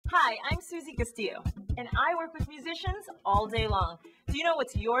Hi, I'm Susie Castillo, and I work with musicians all day long. Do you know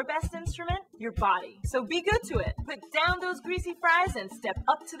what's your best instrument? Your body. So be good to it. Put down those greasy fries and step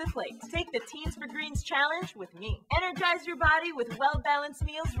up to the plate. Take the Teens for Greens challenge with me. Energize your body with well-balanced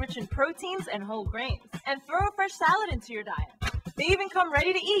meals rich in proteins and whole grains. And throw a fresh salad into your diet. They even come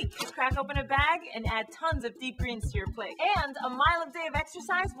ready to eat. Just crack open a bag and add tons of deep greens to your plate. And a mile a day of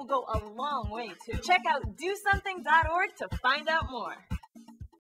exercise will go a long way too. Check out DoSomething.org to find out more.